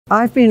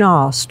I've been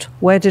asked,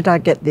 where did I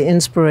get the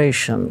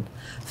inspiration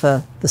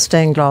for the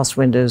stained glass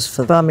windows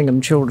for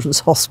Birmingham Children's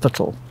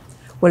Hospital?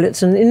 Well,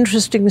 it's an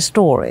interesting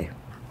story.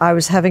 I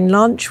was having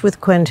lunch with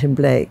Quentin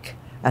Blake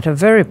at a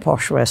very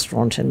posh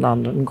restaurant in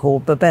London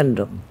called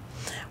Birmingham,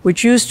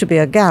 which used to be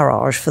a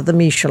garage for the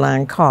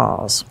Michelin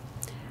cars.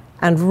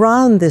 And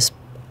round this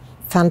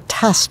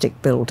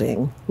fantastic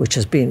building, which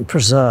has been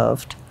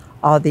preserved,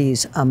 are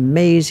these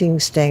amazing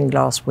stained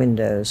glass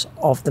windows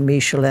of the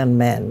Michelin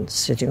men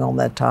sitting on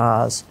their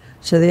tires.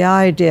 So the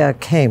idea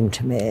came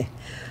to me.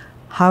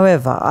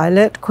 However, I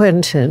let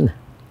Quentin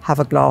have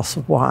a glass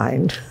of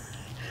wine,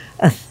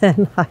 and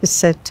then I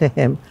said to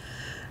him,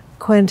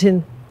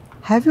 Quentin,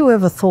 have you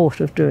ever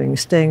thought of doing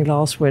stained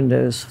glass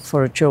windows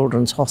for a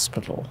children's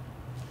hospital?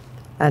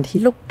 And he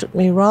looked at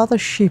me rather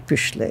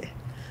sheepishly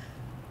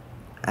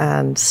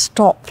and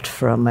stopped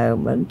for a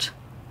moment,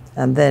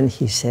 and then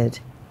he said,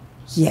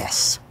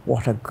 yes,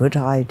 what a good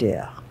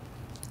idea.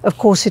 Of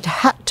course, it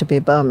had to be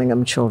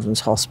Birmingham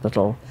Children's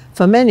Hospital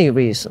for many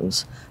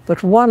reasons,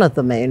 but one of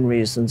the main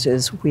reasons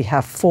is we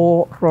have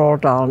 4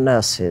 Roald Dahl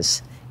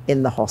nurses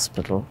in the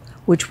hospital,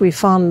 which we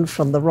fund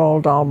from the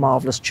Roald Dahl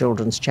Marvellous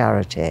Children's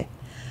Charity,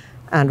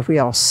 and we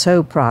are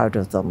so proud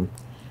of them.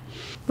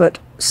 But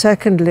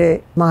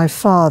secondly, my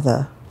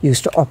father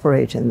used to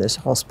operate in this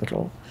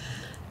hospital,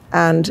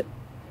 and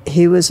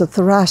he was a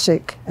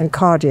thoracic and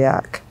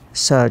cardiac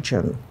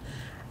surgeon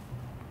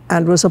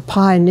and was a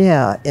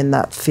pioneer in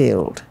that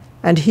field.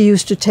 And he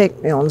used to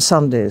take me on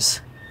Sundays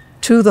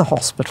to the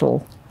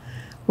hospital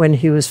when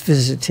he was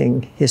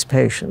visiting his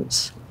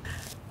patients.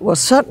 Well,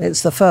 certainly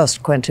it's the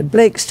first Quentin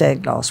Blake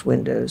stained glass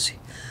windows.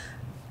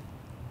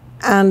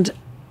 And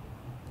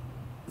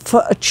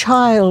for a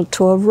child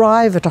to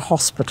arrive at a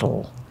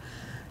hospital,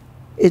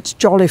 it's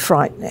jolly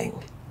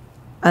frightening.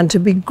 And to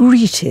be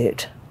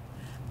greeted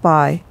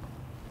by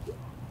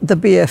the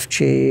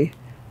BFG,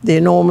 the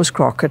enormous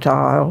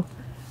crocodile,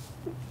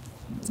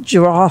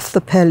 Giraffe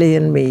the Pelly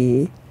and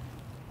me,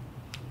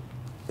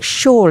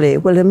 surely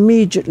will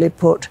immediately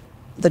put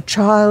the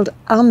child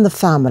and the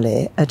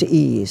family at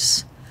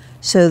ease,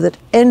 so that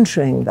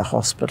entering the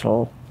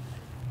hospital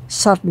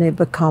suddenly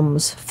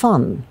becomes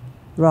fun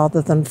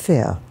rather than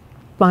fear.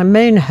 My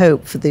main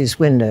hope for these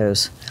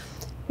windows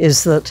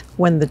is that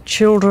when the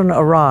children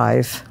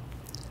arrive,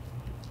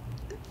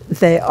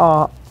 they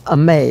are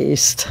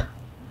amazed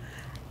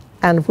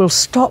and will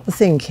stop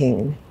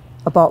thinking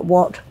about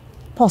what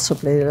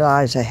possibly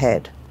lies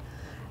ahead,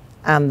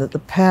 and that the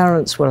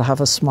parents will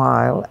have a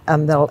smile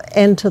and they'll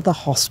enter the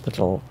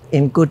hospital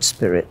in good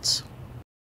spirits.